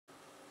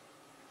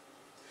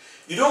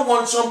You don't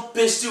want some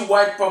pasty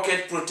white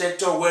pocket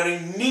protector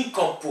wearing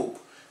nincompoop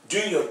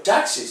doing your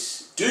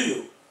taxes, do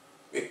you?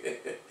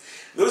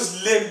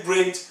 Those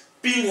lame-brained,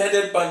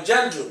 pinheaded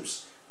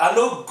panjandrums are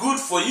no good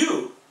for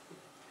you.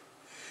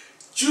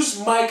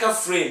 Choose Micah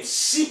Fraim,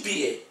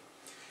 CPA.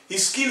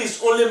 His skin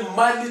is only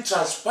mildly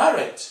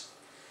transparent.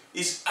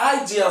 His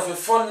idea of a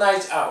fun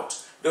night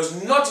out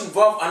does not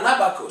involve an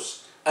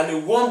abacus and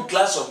a warm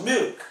glass of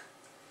milk.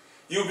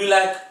 You'll be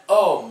like,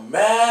 oh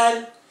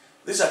man,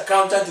 this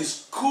accountant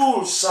is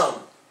cool, son.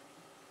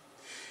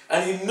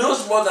 And he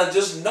knows more than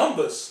just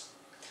numbers.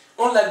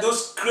 Unlike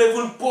those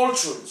craven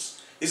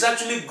poltroons, he's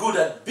actually good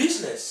at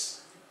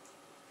business.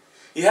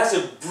 He has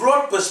a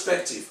broad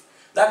perspective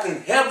that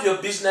can help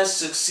your business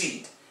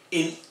succeed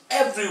in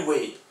every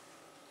way.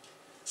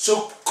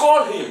 So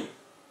call him.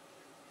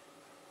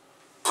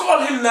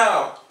 Call him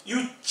now,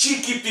 you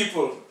cheeky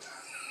people.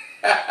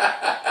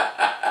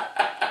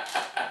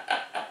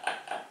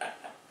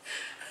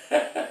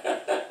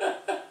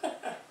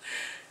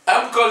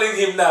 I'm calling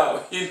him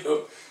now,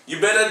 you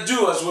better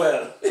do as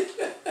well.